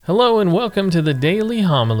Hello and welcome to the Daily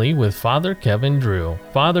Homily with Father Kevin Drew.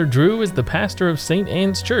 Father Drew is the pastor of St.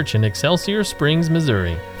 Anne's Church in Excelsior Springs,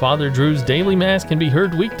 Missouri. Father Drew's daily mass can be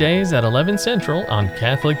heard weekdays at 11 Central on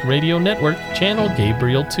Catholic Radio Network, channel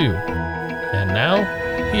Gabriel 2. And now,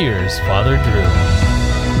 here's Father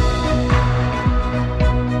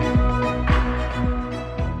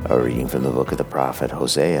Drew. A reading from the book of the prophet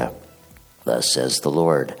Hosea. Thus says the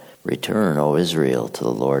Lord, "Return, O Israel, to the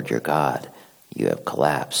Lord your God. You have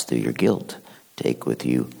collapsed through your guilt. Take with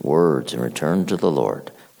you words and return to the Lord.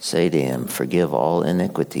 Say to him, forgive all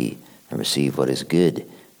iniquity and receive what is good,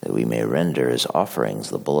 that we may render as offerings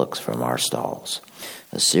the bullocks from our stalls.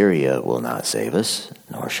 Assyria will not save us,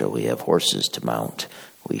 nor shall we have horses to mount.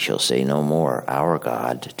 We shall say no more, our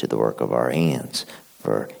God, to the work of our hands,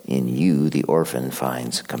 for in you the orphan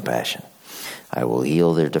finds compassion. I will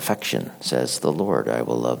heal their defection, says the Lord. I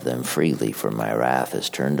will love them freely, for my wrath is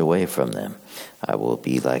turned away from them. I will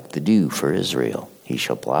be like the dew for Israel. He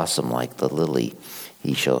shall blossom like the lily.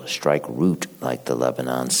 He shall strike root like the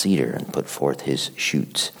Lebanon cedar and put forth his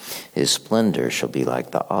shoots. His splendor shall be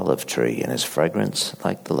like the olive tree, and his fragrance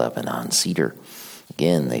like the Lebanon cedar.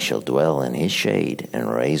 Again they shall dwell in his shade and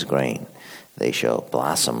raise grain. They shall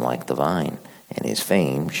blossom like the vine, and his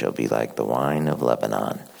fame shall be like the wine of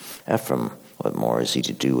Lebanon. Ephraim, what more is he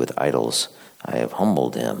to do with idols? I have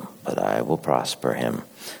humbled him, but I will prosper him.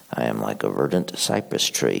 I am like a verdant cypress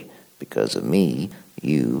tree. Because of me,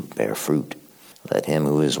 you bear fruit. Let him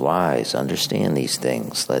who is wise understand these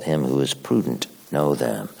things. Let him who is prudent know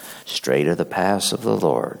them. Straight are the paths of the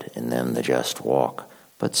Lord. In them the just walk,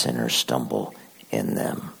 but sinners stumble in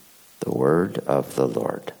them." The word of the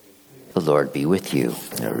Lord. The Lord be with you.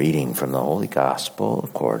 A reading from the Holy Gospel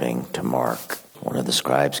according to Mark. One of the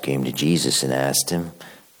scribes came to Jesus and asked him,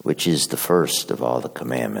 "Which is the first of all the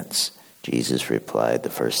commandments?" Jesus replied, "The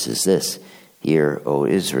first is this, Hear, O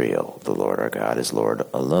Israel, the Lord our God is Lord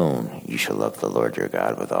alone. You shall love the Lord your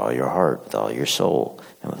God with all your heart, with all your soul,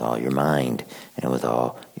 and with all your mind, and with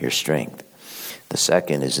all your strength. The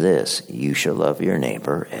second is this, you shall love your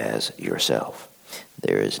neighbor as yourself.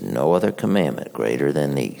 There is no other commandment greater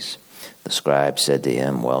than these." The scribe said to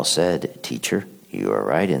him, "Well said, teacher. You are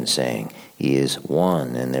right in saying, He is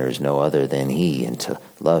one, and there is no other than He, and to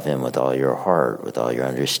love Him with all your heart, with all your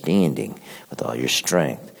understanding, with all your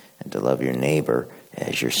strength, and to love your neighbor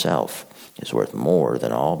as yourself is worth more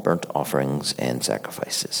than all burnt offerings and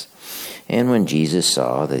sacrifices." And when Jesus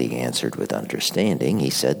saw that he answered with understanding, he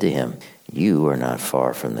said to him, "You are not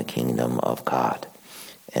far from the kingdom of God."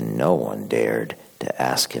 And no one dared to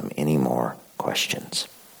ask him any more questions.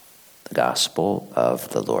 The Gospel of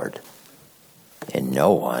the Lord. And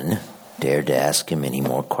no one dared to ask him any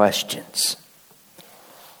more questions.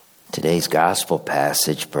 Today's gospel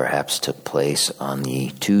passage perhaps took place on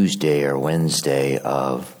the Tuesday or Wednesday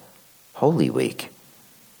of Holy Week,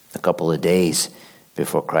 a couple of days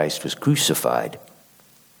before Christ was crucified.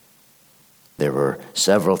 There were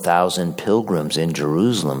several thousand pilgrims in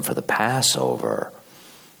Jerusalem for the Passover,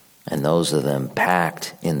 and those of them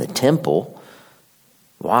packed in the temple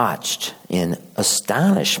watched in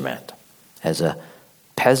astonishment as a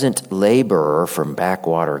peasant laborer from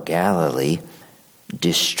backwater Galilee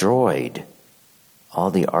destroyed all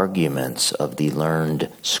the arguments of the learned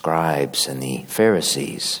scribes and the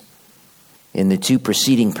Pharisees. In the two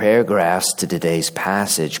preceding paragraphs to today's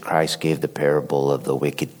passage, Christ gave the parable of the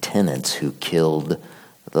wicked tenants who killed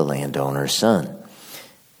the landowner's son.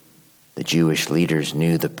 The Jewish leaders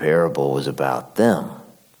knew the parable was about them,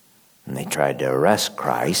 and they tried to arrest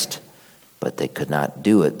Christ, but they could not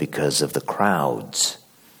do it because of the crowds.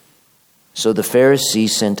 So the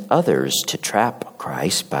Pharisees sent others to trap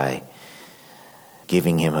Christ by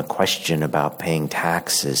giving him a question about paying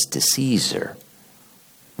taxes to Caesar.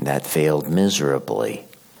 That failed miserably.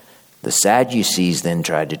 The Sadducees then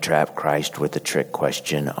tried to trap Christ with a trick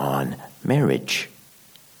question on marriage.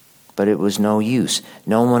 But it was no use.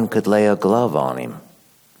 No one could lay a glove on him.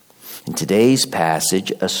 In today's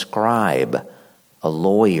passage, a scribe, a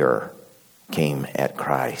lawyer, came at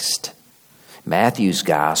Christ. Matthew's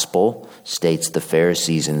gospel states the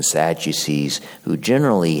Pharisees and Sadducees, who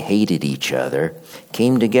generally hated each other,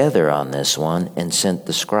 came together on this one and sent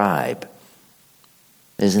the scribe.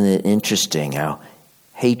 Isn't it interesting how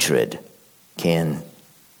hatred can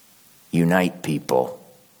unite people?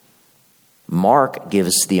 Mark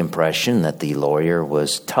gives the impression that the lawyer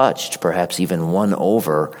was touched, perhaps even won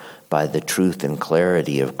over by the truth and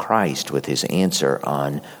clarity of Christ with his answer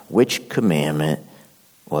on which commandment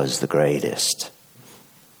was the greatest.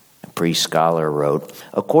 A priest scholar wrote,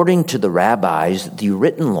 "According to the rabbis, the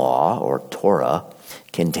written law, or Torah,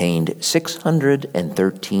 contained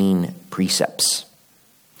 613 precepts.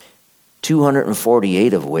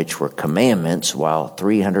 248 of which were commandments, while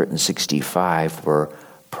 365 were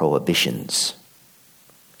prohibitions.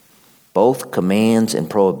 Both commands and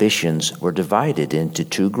prohibitions were divided into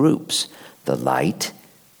two groups, the light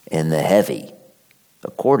and the heavy,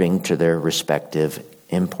 according to their respective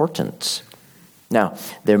importance. Now,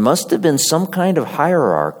 there must have been some kind of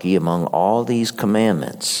hierarchy among all these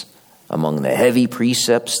commandments. Among the heavy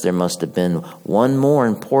precepts, there must have been one more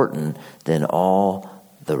important than all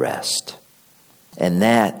the rest. And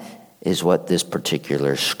that is what this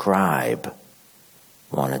particular scribe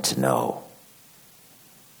wanted to know.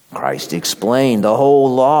 Christ explained the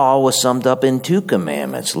whole law was summed up in two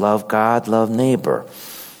commandments: love God, love neighbor.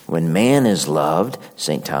 When man is loved,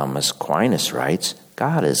 St. Thomas Aquinas writes,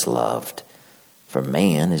 God is loved, for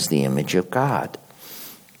man is the image of God.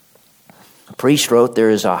 A priest wrote, there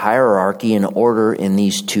is a hierarchy and order in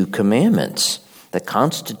these two commandments that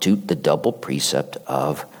constitute the double precept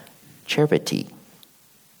of charity.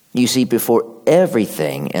 You see, before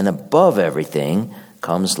everything and above everything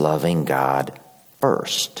comes loving God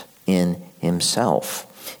first in himself.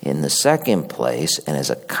 In the second place, and as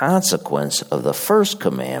a consequence of the first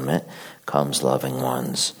commandment, comes loving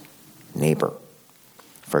one's neighbor.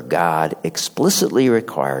 For God explicitly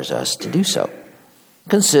requires us to do so.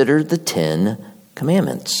 Consider the 10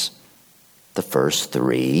 commandments. The first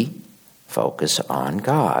 3 focus on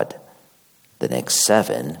God. The next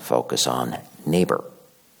 7 focus on neighbor.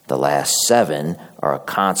 The last 7 are a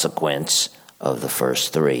consequence of the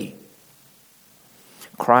first 3.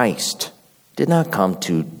 Christ did not come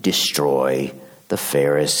to destroy the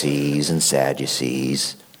Pharisees and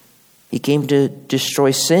Sadducees. He came to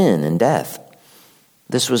destroy sin and death.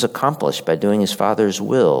 This was accomplished by doing his Father's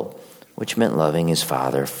will, which meant loving his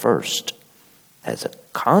Father first. As a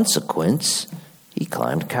consequence, he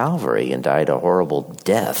climbed Calvary and died a horrible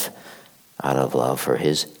death out of love for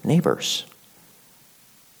his neighbors,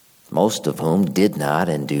 most of whom did not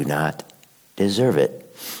and do not deserve it.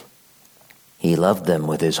 He loved them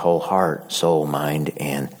with his whole heart, soul, mind,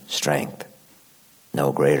 and strength.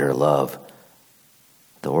 No greater love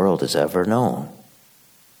the world has ever known.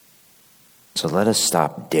 So let us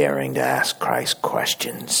stop daring to ask Christ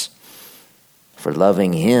questions. For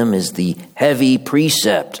loving him is the heavy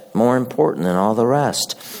precept, more important than all the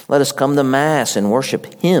rest. Let us come to Mass and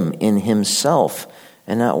worship him in himself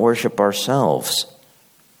and not worship ourselves.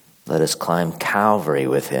 Let us climb Calvary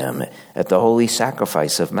with him at the holy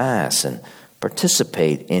sacrifice of Mass and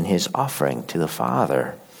participate in his offering to the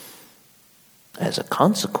Father. As a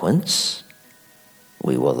consequence,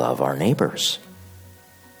 we will love our neighbors,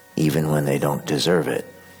 even when they don't deserve it.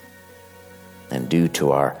 And due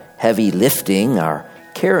to our heavy lifting, our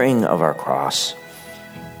carrying of our cross,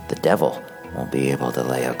 the devil won't be able to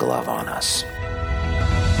lay a glove on us.